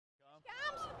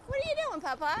going,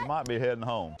 Papa? She might be heading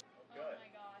home. Okay. Oh my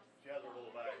gosh. She has her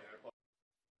little bag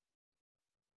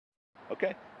there.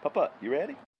 Okay, Papa, you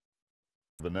ready?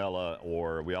 Vanilla,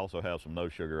 or we also have some no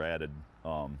sugar added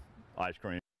ice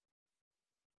cream.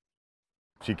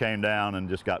 She came down and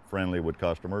just got friendly with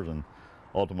customers and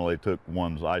ultimately took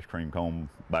one's ice cream cone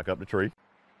back up the tree.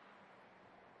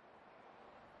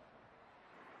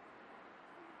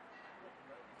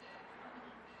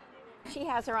 She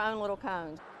has her own little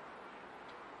cones.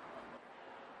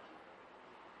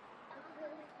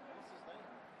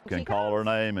 You can call her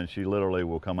name and she literally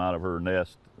will come out of her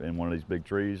nest in one of these big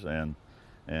trees and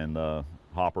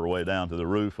hop her way down to the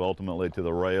roof, ultimately to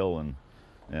the rail,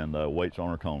 and waits on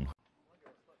her cone.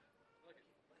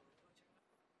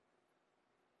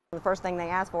 The first thing they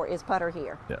ask for is Putter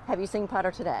here. Yeah. Have you seen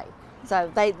Putter today?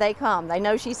 So they come, they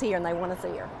know she's here and they want to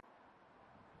see her.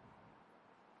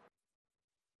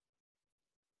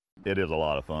 It is a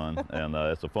lot of fun, and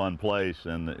it's a fun place,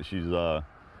 and she's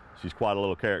quite a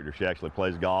little character. She actually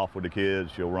plays golf with the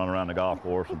kids. She'll run around the golf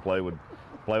course and play with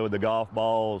the golf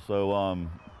balls. So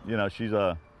you know, she's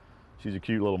a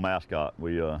cute little mascot.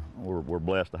 We're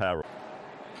blessed to have her.